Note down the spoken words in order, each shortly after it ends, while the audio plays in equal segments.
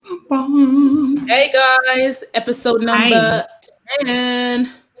Hey guys, episode number 10.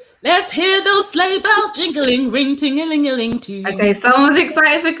 Let's hear those sleigh bells jingling, ring, ting-a-ling-a-ling too. Okay, someone's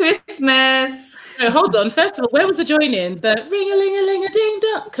excited for Christmas. No, hold on. First of all, where was the join in? The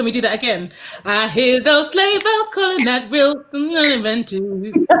ring-a-ling-a-ling-a-ding-dong. Can we do that again? I hear those sleigh bells calling that real event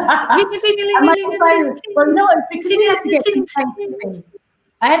too. Well, you know what? Because we have to get through Thanksgiving.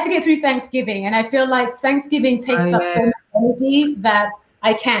 I have to get through Thanksgiving, and I feel like Thanksgiving takes up so much energy that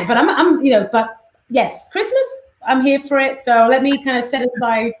I can't. But I'm, but yes, Christmas, I'm here for it. So let me kind of set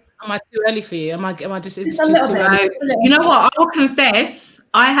aside. Am I too early for you? Am I just Just too early? You know what? I will confess,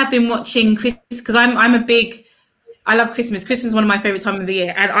 I have been watching Christmas because I love Christmas. Christmas is one of my favorite times of the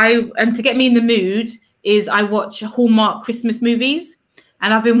year, and to get me in the mood is I watch Hallmark Christmas movies,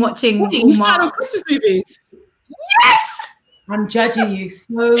 and I've been watching. Wait, you started on Christmas movies? Yes. I'm judging you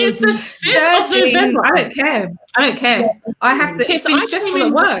so. It's the 5th of November. I don't care. I have to. It's been stressful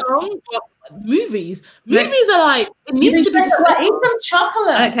at work. Movies are like, it needs to be Eat some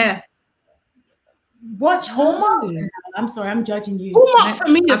chocolate. I don't care. Watch Hallmark. I'm sorry, I'm judging you. Hallmark for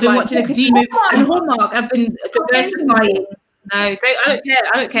me is I've been watching a Christmas movie, and Hallmark I've been diversifying. No, I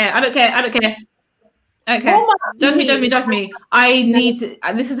don't care. Okay, judge me. I need to.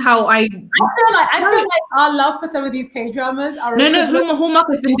 This is how I feel like our love for some of these K dramas are. No. Hallmark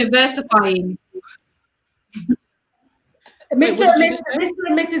has been diversifying. Mr.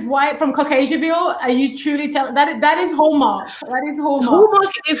 and Mrs. White from Caucasianville, are you truly telling that is Hallmark? That is Hallmark.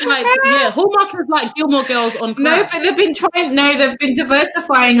 Hallmark is like Gilmore Girls on crack. No, but they've been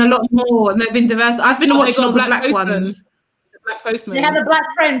diversifying a lot more, and they've been diverse. I've been watching all the black ones. The Black Postman. They had a black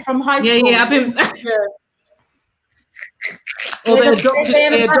friend from high school. Yeah, I've been. Or they adopted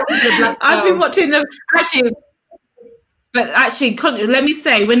the black. I've been watching them actually. But actually, let me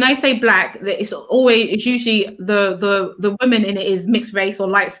say, when I say black, it's usually the women in it is mixed race or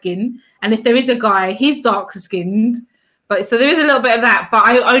light skinned, and if there is a guy, he's dark skinned. But so there is a little bit of that. But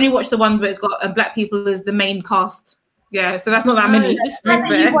I only watch the ones where it's got black people as the main cast. Yeah, so that's not that many. The fact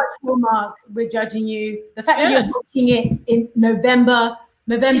that you watch Hallmark, we're judging you. The fact that you're watching it in November.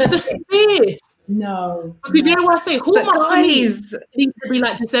 It's the 5th. No. Because you know what I say? Hallmark for me needs to be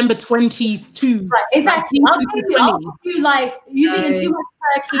like December 22. Right, exactly. I'll give you like, you've eaten too much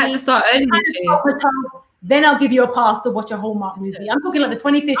turkey. I had to start early this year. Then I'll give you a pass to watch a Hallmark movie. I'm talking like the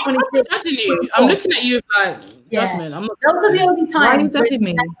 25th, 26th. I'm judging you. I'm looking at you with like judgment. I'm not. Those are the only times. Why are you judging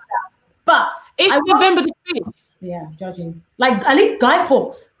me? But it's November the 5th. Yeah, judging. Like at least Guy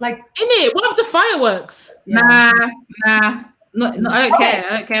Fawkes. Like in it. What up to fireworks? Yeah. Nah. No, I don't care.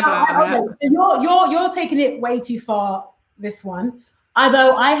 I don't care about that. So you're taking it way too far. This one,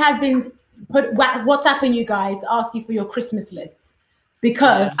 although I have been WhatsApping you guys to ask you for your Christmas lists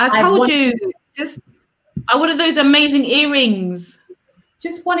because I told you I wanted those amazing earrings.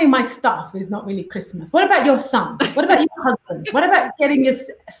 Just wanting my stuff is not really Christmas. What about your son? What about your husband? What about getting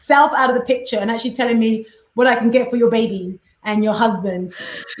yourself out of the picture and actually telling me what I can get for your baby? And your husband.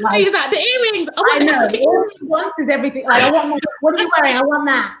 Like, is that the earrings? I know. All she wants is everything. Like, I want what are you wearing? I want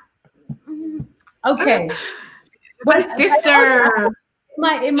that. Okay. But sister.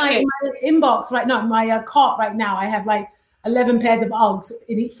 In my inbox right now, my cart right now, I have like 11 pairs of Uggs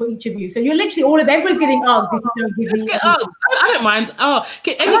for each of you. So you're literally everybody's getting Uggs if you don't give me. Let's get Uggs. I don't mind. Oh,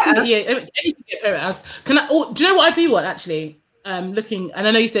 anything get pair of Uggs. Can I? Oh, do you know what I do want actually? Looking, and I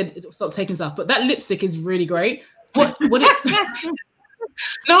know you said stop taking stuff, but that lipstick is really great. What it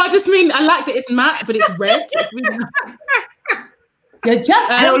No, I just mean I like that it's matte, but it's red. You're just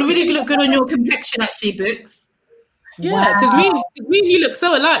and it will really look good on your complexion, actually, Books. Yeah, because me and you look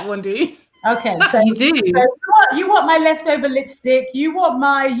so alike, Wendy. Okay, so you do. So you want my leftover lipstick? You want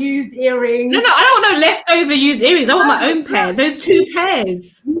my used earrings? No, I don't want no leftover used earrings. I want my own pair. Those 2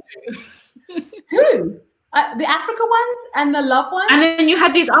 pairs. 2. The Africa ones and the love ones, and then you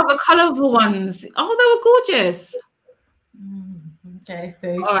had these other colourful ones. Oh, they were gorgeous. Okay, so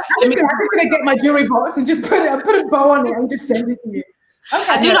all right, I'm just gonna get my jewelry box and just put a bow on it and just send it to you.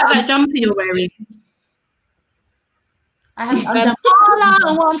 Okay, I do like that jumper you're wearing. All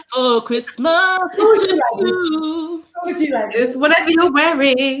I want for Christmas is you. It's whatever you're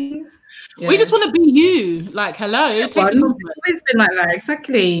wearing. Yeah. We just want to be you. Like, hello. Take the compliment. Always been like that,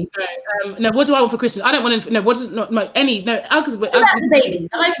 exactly. No, what do I want for Christmas? I don't want to. No, what is Uggs. The babies.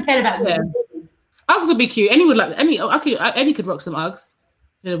 I don't care about the babies. Uggs would be cute. Any could rock some Uggs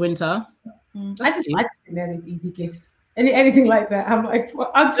in the winter. I just think they're these easy gifts. Anything like that. I'm like,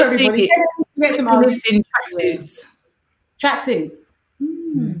 Uggs for everybody. Get some Uggs in tracksuits. Tracksuits.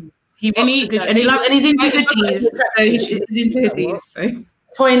 He loves and he's into hoodies. So he's into hoodies. So.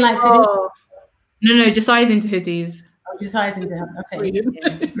 Toying like hoodies. No, Josiah's into hoodies. Advertising to him. Okay.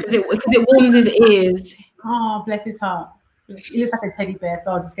 Because it warms his ears. Oh, bless his heart. He looks like a teddy bear,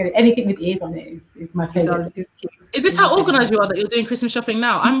 so I'll just get it. Anything with ears on it is my favorite. Is this how organized you are that you're doing Christmas shopping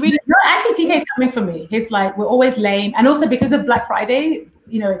now? I'm really no. Actually, TK is coming for me. He's like, we're always lame, and also because of Black Friday,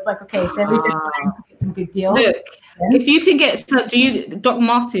 it's like, okay, if there is a time to get some good deals. Look, if you can get Doc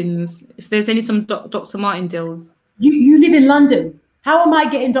Martens? If there's some Dr. Martin deals. You live in London. How am I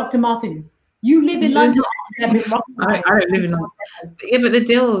getting Dr. Martens? You live in London. I don't live in London. But the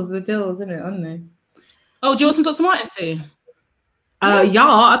deals, isn't it? Aren't they? Oh, do you want some Dr. Martens too? Yeah,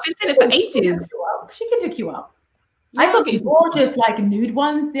 I've been saying it for ages. She can hook you up. I saw these gorgeous nude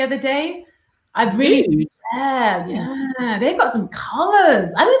ones the other day. I've really, yeah. They've got some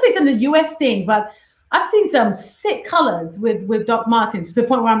colors. I don't know if it's in the US thing, but I've seen some sick colors with Doc Martens to the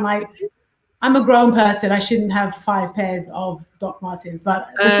point where I'm like, I'm a grown person. I shouldn't have 5 pairs of Doc Martens, but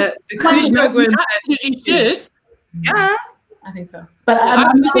because you absolutely should. Yeah. I think so, but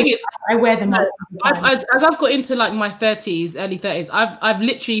the thing is, I wear them. As I've got into my 30s, early 30s, I've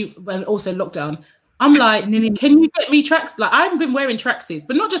literally, and also lockdown, I'm like, can you get me tracks? Like, I've been wearing tracksuits,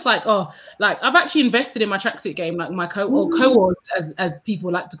 but not just I've actually invested in my tracksuit game, like my cohorts, as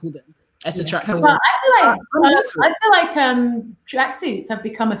people like to call them. As a tracksuit. Well, I feel like tracksuits have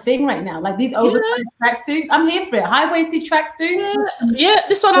become a thing right now. Like these oversized tracksuits, I'm here for it. High-waisted tracksuits. Yeah,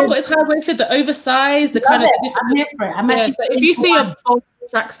 this one I've got is high-waisted, the oversized, the kind of. I'm here for it. So if you see a boss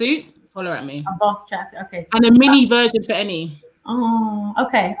tracksuit, holler at me. A boss tracksuit, okay. And a mini version for any. Oh,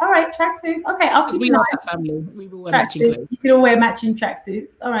 okay. All right, tracksuits. Okay, because we love that family. We will wear matching clothes. You can all wear matching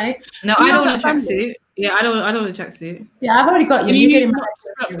tracksuits. All right. No, I don't want a tracksuit. Yeah, I don't want a tracksuit. Yeah, I've already got you. You get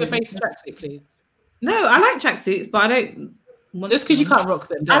your face tracksuit, please. No, I like tracksuits, but I don't. Just because you can't rock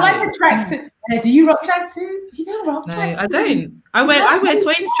them. I like the tracksuit. Do you rock tracksuits? You don't rock tracksuits. No, I don't. I wear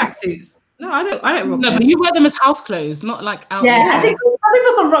twins tracksuits. No, I don't rock. No, but you wear them as house clothes, not like out. Yeah, I think some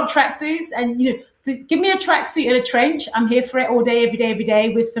people can rock tracksuits, and give me a tracksuit and a trench. I'm here for it all day, every day,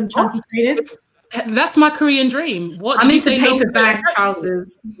 with some chunky trainers. That's my Korean dream. What? I'm into paper bag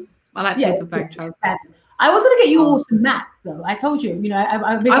trousers. I like paper bag trousers. I was gonna get you all some Macs though. I told you, I've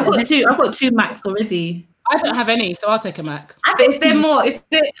got 2 Macs already. I don't have any, so I'll take a Mac. But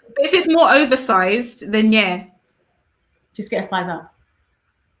if it's more oversized, then yeah, just get a size up.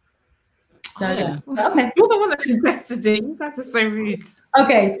 So yeah. Okay, you're the one that's invested in. That's so rude.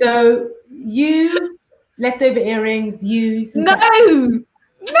 Okay, so you leftover earrings. No.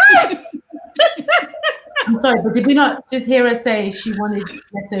 I'm sorry, but did we not just hear her say she wanted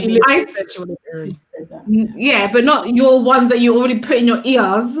leftover? I said she wanted earrings. Yeah, but not your ones that you already put in your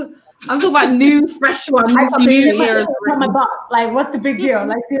ears. I'm talking about new, fresh ones. New ears. My butt. Like, what's the big deal?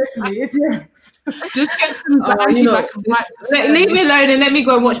 Like, seriously, it's earrings. Just get some anti-back. Leave me alone and let me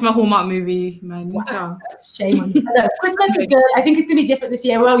go and watch my Hallmark movie, man. Wow. Shame on you. Christmas is good. I think it's going to be different this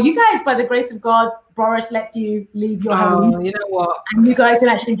year. Well, you guys, by the grace of God, Boris lets you leave your home. You know what? And you guys can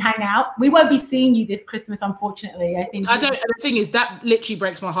actually hang out. We won't be seeing you this Christmas, unfortunately. I think. And the thing is, that literally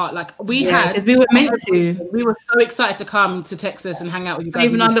breaks my heart. Like we were meant to. We were so excited to come to Texas and hang out with you guys.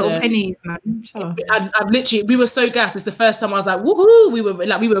 Even our little pennies, man. Sure. I've literally, we were so gassed. It's the first time I was like, woohoo! We were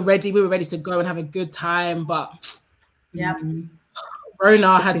ready. We were ready to go and have a good time. But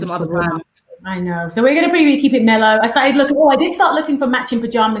Rona had some other plans. I know. So we're going to probably keep it mellow. I did start looking for matching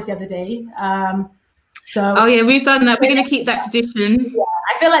pajamas the other day. We've done that. We're going to keep that tradition. Yeah,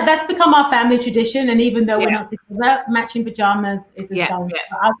 I feel like that's become our family tradition. And even though we're not together, matching pajamas is a done.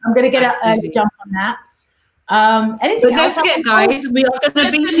 So I'm going to get an early jump on that. But don't forget, guys, we are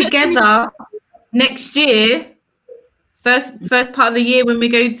going to be together next year. First part of the year when we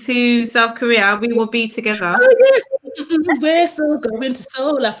go to South Korea, we will be together. Oh, yes. We're so going to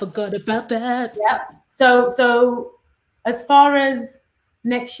Seoul. I forgot about that. Yeah. So as far as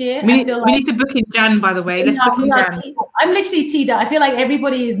next year, we need to book in Jan, by the way. Let's book in Jan. I'm literally teed up. I feel like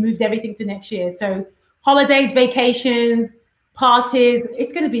everybody has moved everything to next year. So holidays, vacations, parties.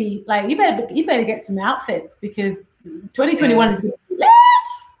 It's going to be like you better get some outfits because 2021 is going to be lit.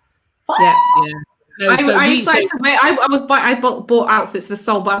 Yeah. No, I bought outfits for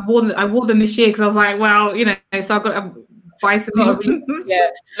Seoul, but I wore them this year because I was like, well, so I've got to buy some more.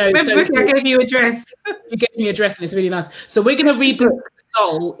 I gave you a dress. You gave me a dress and it's really nice. So we're going to rebook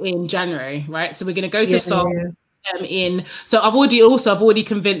Seoul in January, right? So we're going to go to Seoul. So I've already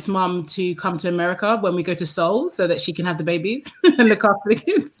convinced Mum to come to America when we go to Seoul so that she can have the babies and look after the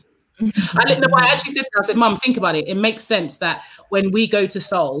kids. I didn't know why. I actually said to her, I said, Mum, think about it. It makes sense that when we go to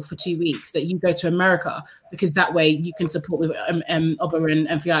Seoul for 2 weeks, that you go to America because that way you can support with Oba and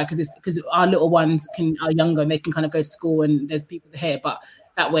Fiai because our little ones are younger and they can kind of go to school and there's people here. But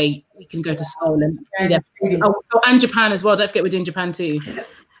that way we can go to Seoul and be there. Oh, and Japan as well. Don't forget we're doing Japan too.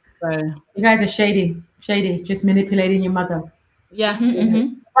 So you guys are shady, just manipulating your mother. Yeah.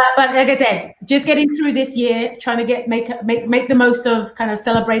 But like I said, just getting through this year, trying to make the most of kind of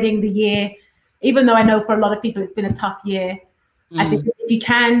celebrating the year, even though I know for a lot of people it's been a tough year. I think if you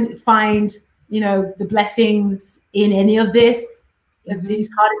can find, the blessings in any of this, as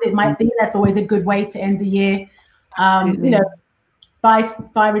hard as it might be, that's always a good way to end the year.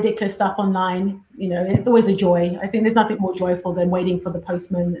 Buy ridiculous stuff online. It's always a joy. I think there's nothing more joyful than waiting for the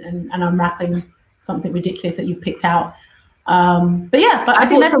postman and unwrapping something ridiculous that you've picked out. But I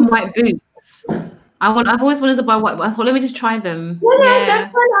bought some white boots. I've always wanted to buy white, but I thought, let me just try them. No,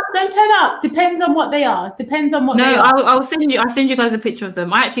 don't turn up. Depends on what they are. I'll send you guys a picture of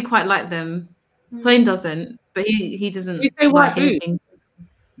them. I actually quite like them. Twain doesn't, but he doesn't. You say white boots?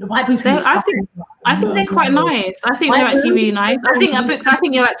 The white boots. I think they're quite nice. I think they're actually really nice. I think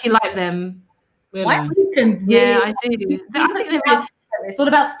you actually like them. Really? White boots can really, I do. I think they're really. It's all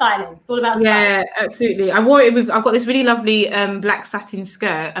about styling. Yeah, absolutely. I wore it I've got this really lovely black satin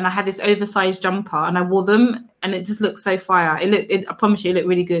skirt, and I had this oversized jumper, and I wore them, and it just looked so fire. I promise you, it looked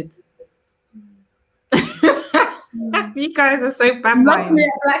really good. You guys are so bad.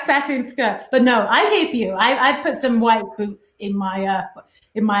 Black satin skirt, but no, I'm here for you. I put some white boots in my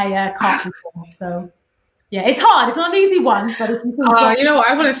cart before, so. Yeah, it's hard. It's not an easy one, but if you can you know what?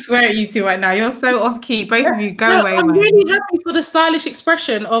 I want to swear at you two right now. You're so off key. Both of you, go away. I'm really happy for the stylish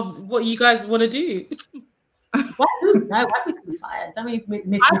expression of what you guys want to do. White boots can be fired. I mean,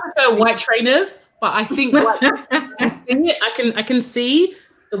 I prefer white trainers, but I think I can see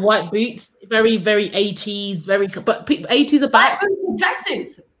the white boots, very, very 80s, but 80s are back.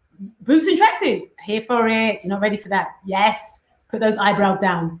 Boots and tracksuits. Here for it. You're not ready for that. Yes. Put those eyebrows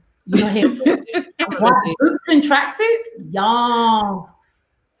down. You're not here for it. Boots and tracksuits? Yes.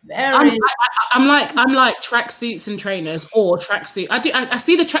 I'm like tracksuits and trainers or tracksuit. I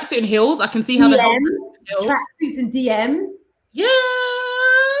see the tracksuit and heels. I can see how the tracksuits and DMs. Yeah.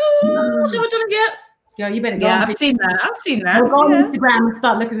 Haven't done it yet. Girl, you better go. Yeah, I've seen that. Go on Instagram and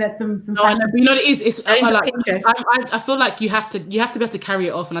start looking at some. No, I know, but you know what it is. I feel like you have to be able to carry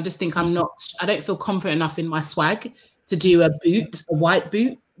it off, and I just think I don't feel confident enough in my swag to do a white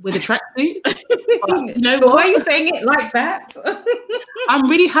boot with a tracksuit. Why are you saying it like that? I'm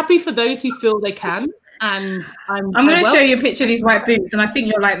really happy for those who feel they can, and I'm going to show you a picture of these white boots, and I think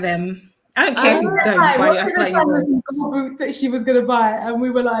you'll like them. I don't care if you don't. I feel like you will. Boots that she was going to buy, and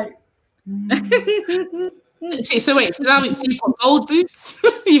we were like. So wait, so you've got gold boots,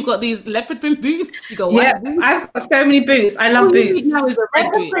 you've got these leopard print boots, you got white boots. I've got so many boots. I love boots.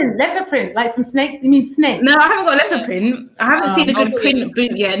 Leopard print, like some snake. You mean snake? No, I haven't got leopard print. I haven't seen a good print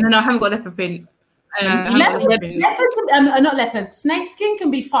boot yet. No, I haven't got leopard print. Not leopard. Snake skin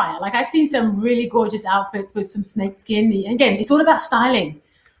can be fire. Like I've seen some really gorgeous outfits with some snake skin. Again, it's all about styling.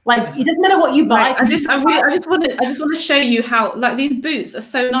 Like it doesn't matter what you buy. I just want to show you how like these boots are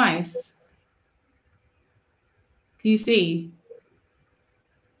so nice. Can you see?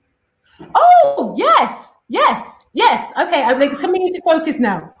 Oh yes. Okay, I'm like coming into focus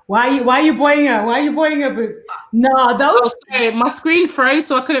now. Why are you boying her? Why are you boying her boots? No, those. Sorry, my screen froze,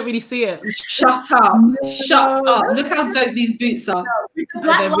 so I couldn't really see it. Shut up! Shut up! Look how dope these boots are.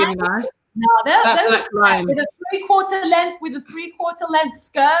 They're really nice. No, they're black with a 3/4 length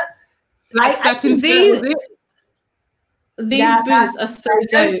skirt. Black satin skirt. These boots are so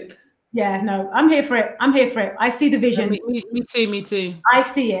dope. Yeah, no, I'm here for it. I see the vision. Me too. I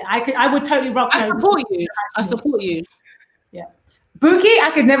see it. I would totally rock those. I support you. Yeah. Buki,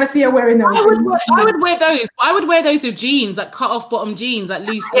 I could never see her wearing those. I would wear those. I would wear those with jeans, like cut off bottom jeans, like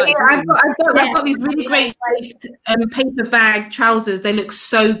loose. I've got these really great paper bag trousers. They look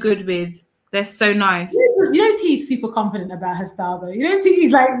so good with. They're so nice. You know T's super confident about her style though. You know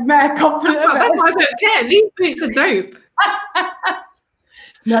T's like mad confident about that's why I don't care. These boots are dope.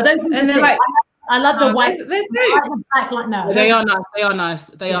 No, those and they're like I love the white. They're dope. Black, like, no, they are nice. They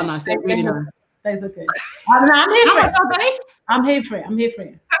are nice. They're really nice. Those are good. I'm here for it. I'm here for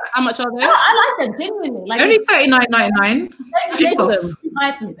it. How much are they? I like them genuinely. Like only $39.99.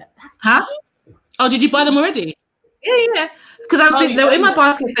 That's cheap. Oh, did you buy them already? Yeah. Because they were in my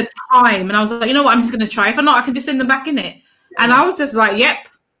basket for time, and I was like, you know what? I'm just going to try. If not, I can just send them back in it. And I was just like, yep.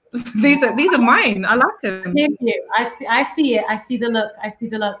 These are mine. I like them. Thank you. I see it. I see the look.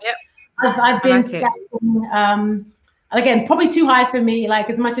 Yep. I've been scouting, again, probably too high for me. Like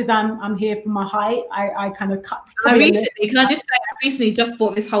as much as I'm here for my height, I kind of cut. I recently just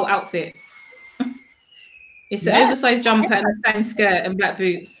bought this whole outfit. It's an oversized jumper and a satin skirt and black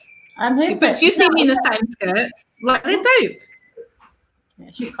boots. I'm here. But you see me in the satin skirts, like they're dope. Yeah,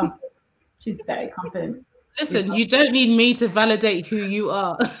 she's confident. She's very confident. Listen, you don't need me to validate who you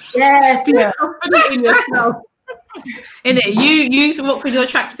are. Yes, Be confident in yourself. In it, you rock with your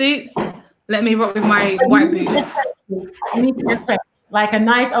tracksuits. Let me rock with my white boots. You need to get like a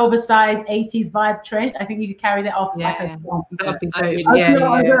nice oversized 80s vibe trench. I think you could carry that off like a that'd be dope.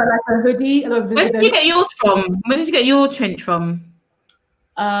 like a hoodie. Where did you get yours from? Where did you get your trench from?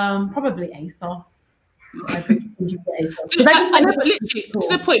 Probably ASOS. Literally, to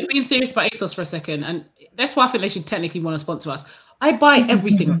the point, being serious about ASOS for a second, and that's why I think they should technically want to sponsor us. I buy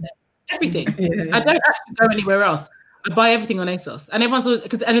everything on there. Everything. I don't actually go anywhere else. I buy everything on ASOS. And everyone's always,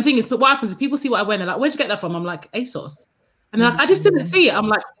 and the thing is, but what happens is people see what I wear and they're like, where'd you get that from? I'm like, ASOS. And they're like, I just didn't see it. I'm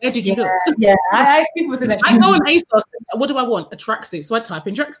like, where did you look? Yeah, I people say that. I go on ASOS. What do I want? A tracksuit. So I type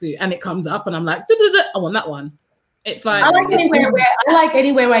in tracksuit and it comes up and I'm like, I want that one. It's like, I like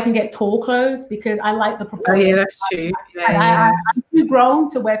anywhere where I can get tall clothes because I like the proportion. Oh yeah, that's true. I'm too grown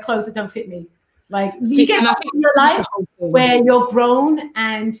to wear clothes that don't fit me. Like you get in your life where you're grown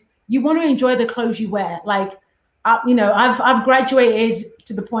and you want to enjoy the clothes you wear. Like, I've graduated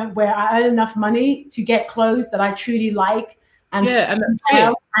to the point where I earn enough money to get clothes that I truly like and I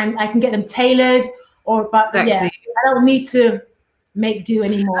can get them tailored. I don't need to make do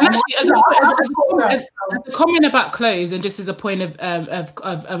anymore. And actually, as a comment about clothes, and just as a point of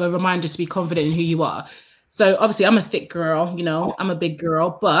a reminder to be confident in who you are. So obviously, I'm a thick girl, I'm a big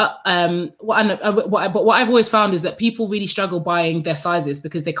girl, but what I've always found is that people really struggle buying their sizes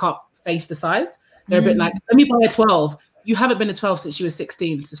because they can't face the size. They're a bit like, let me buy a 12. You haven't been a 12 since you were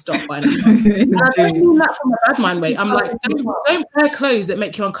 16 to stop buying it. I don't mean that from a bad mind way. I'm like, don't wear clothes that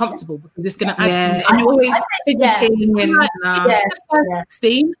make you uncomfortable because it's going to add to you. I'm always fidgeting and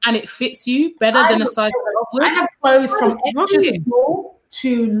 16 and it fits you better than a size 12. I have clothes from extra small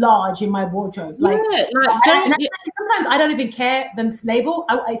to large in my wardrobe. Sometimes I don't even care the label.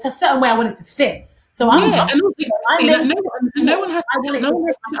 It's a certain way I want it to fit. So no one has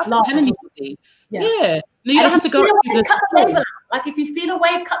to tell anybody. Yeah. No, you don't have to go. Cut the label out. Like if you feel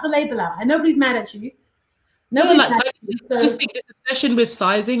away, cut the label out, and nobody's mad at you. I just think this obsession with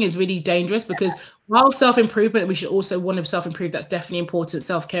sizing is really dangerous because while self-improvement, we should also want to self-improve. That's definitely important.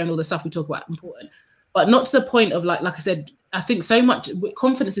 Self-care and all the stuff we talk about important, but not to the point of like I said. I think so much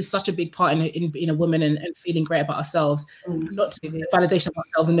confidence is such a big part in a woman and feeling great about ourselves, not to the validation of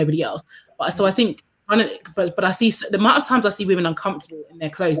ourselves and nobody else. But so I think, but I see the amount of times I see women uncomfortable in their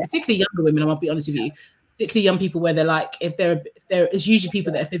clothes, particularly younger women. I'll be honest with you, particularly young people where they're like, if it's usually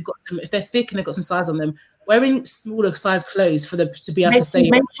people that if they're thick and they've got some size on them, wearing smaller size clothes for them to be able to say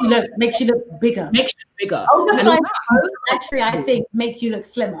makes you look bigger. Makes you bigger. Actually, I think make you look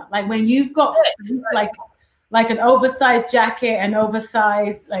slimmer. Like when you've got like an oversized jacket and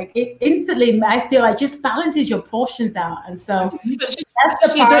oversized, like it instantly, I feel like just balances your portions out. And so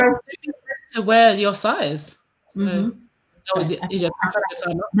that's the part to wear your size. So no, I thought it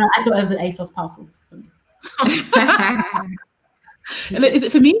was an ASOS parcel. And is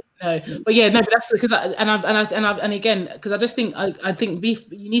it for me? No, but yeah, no. But that's because I just think I think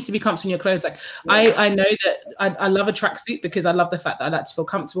you need to be comfortable in your clothes. Like I know that I love a tracksuit because I love the fact that I like to feel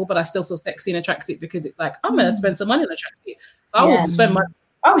comfortable, but I still feel sexy in a tracksuit because it's like I'm gonna spend some money on a tracksuit, so I will spend money.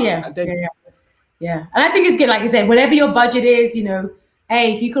 Oh yeah, yeah. And I think it's good, like I said, whatever your budget is,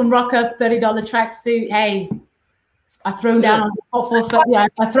 hey, if you can rock a $30 tracksuit, hey, I throw down I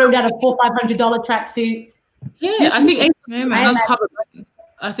throw down a $400-500 tracksuit. Yeah, I think it does cover.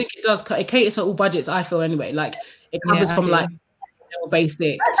 I think it does. It caters to all budgets. I feel anyway. Like it covers from like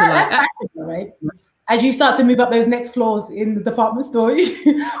basic to like. Right. As you start to move up those next floors in the department store,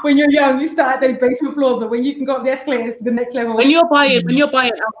 when you're young, you start at those basement floors, but when you can go up the escalators to the next level. When you're buying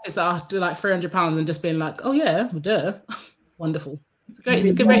outfits that are like £300 and just being like, oh yeah, well, duh, wonderful. It's a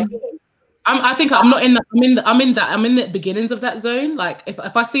great feeling. I think I'm not in that. I'm in the beginnings of that zone. Like if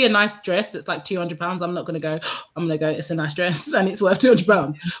I see a nice dress that's like £200, I'm not gonna go. I'm gonna go. It's a nice dress and it's worth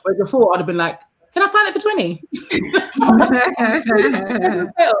 £200. Whereas before, I'd have been like, can I find it for 20?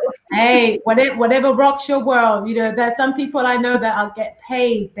 Hey, whatever rocks your world. There's some people I know that get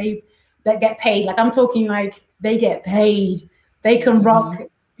paid. That get paid. Like I'm talking like they get paid. They can rock.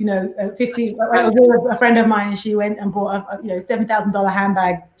 50. A friend of mine, she went and bought a $7,000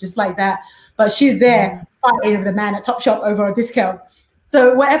 handbag just like that. But she's there fighting with the man at Topshop over a discount.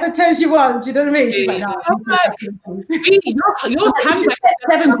 So whatever turns you on, do you know what I mean? She's like, no, your handbag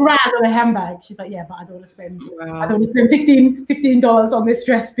 $7,000 on a handbag. She's like, yeah, but I don't want to spend. Wow. I don't want to spend $15 on this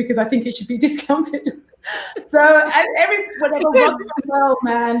dress because I think it should be discounted. So whatever rocks your world,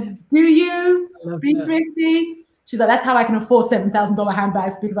 man. Do you be thrifty? She's like, that's how I can afford $7,000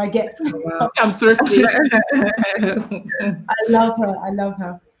 handbags because I get. I'm thrifty. I love her. I love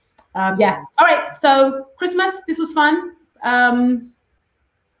her. Yeah. All right. So Christmas. This was fun. I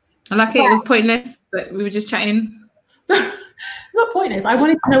like it. It was pointless, but we were just chatting. It's not pointless. I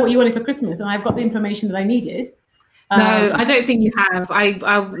wanted to know what you wanted for Christmas, and I've got the information that I needed. No, I don't think you have.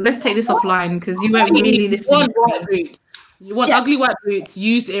 Let's take this offline because you weren't really listening. You want white boots. You want ugly white boots,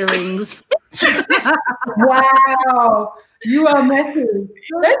 used earrings. Wow, you are messy.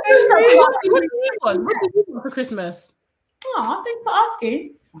 What do you want for Christmas? Oh, thanks for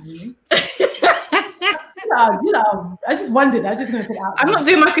asking. I just wondered. I was just going to put it out. I'm not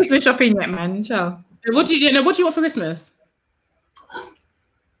doing my Christmas shopping yet, man. Ciao. What do you want for Christmas?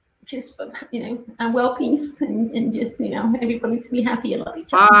 Just for, and world peace and just, everybody to be happy and love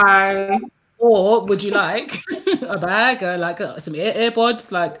each other. Bye. Or would you like a bag or like some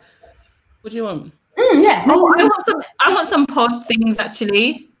AirPods? Like, what do you want? Yeah. Oh, I want some pod things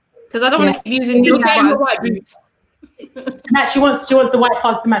actually, because I don't want to keep using your white boots. She wants the white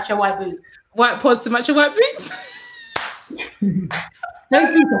pods to match her white boots. White pods to match your white boots. Those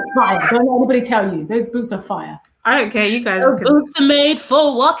boots are fire. Don't let anybody tell you. Those boots are fire. I don't care. You guys. Boots are made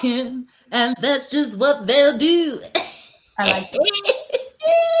for walking, and that's just what they'll do. I like it.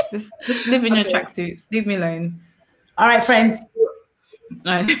 Just live in your tracksuits. Leave me alone. All right, friends.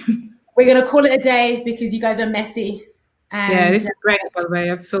 Nice. We're gonna call it a day because you guys are messy. And yeah, this is great. By the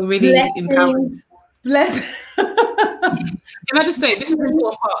way, I feel really empowered. Can I just say this is an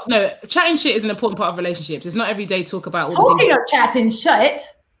important part? No, chatting shit is an important part of relationships. It's not every day talk about all talking the of chatting shit.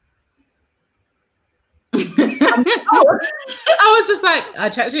 I was just like, I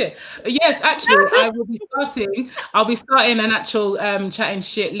chat shit. Yes, actually, I'll be starting an actual chatting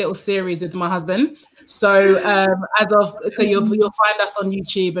shit little series with my husband. So you'll find us on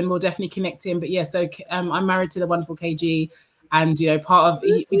YouTube and we'll definitely connect him. But yeah, so I'm married to the wonderful KG, and we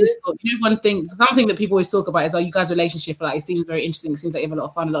just thought, something that people always talk about is, you guys' relationship? Like, it seems very interesting. It seems like you have a lot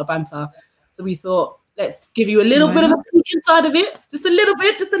of fun, a lot of banter. So we thought, let's give you a little bit of a peek inside of it. Just a little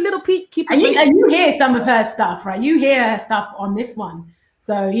peek. And you hear some of her stuff, right? You hear her stuff on this one.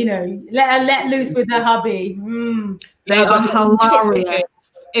 So, let loose with her hubby. They are hilarious.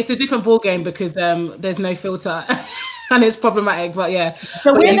 It's a different ball game because there's no filter and it's problematic, but yeah.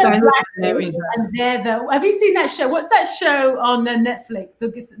 So we're have you seen that show? What's that show on Netflix?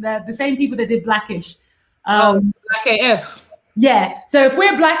 The same people that did Blackish. Black AF. Yeah. So if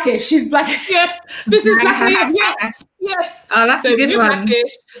we're Blackish, she's Blackish. Yeah. This is Black AF. Yes. Oh, that's a good one.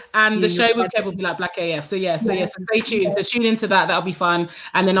 Blackish, and the show with Kev will be like Black AF. So so stay tuned. So tune into that. That'll be fun.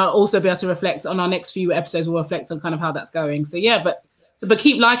 And then I'll also be able to reflect on our next few episodes. We'll reflect on kind of how that's going. So yeah, but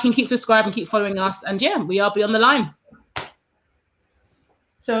keep liking, keep subscribing, keep following us. And yeah, we are beyond the line.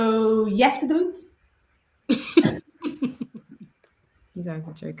 So yes to the boots. You guys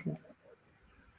are joking.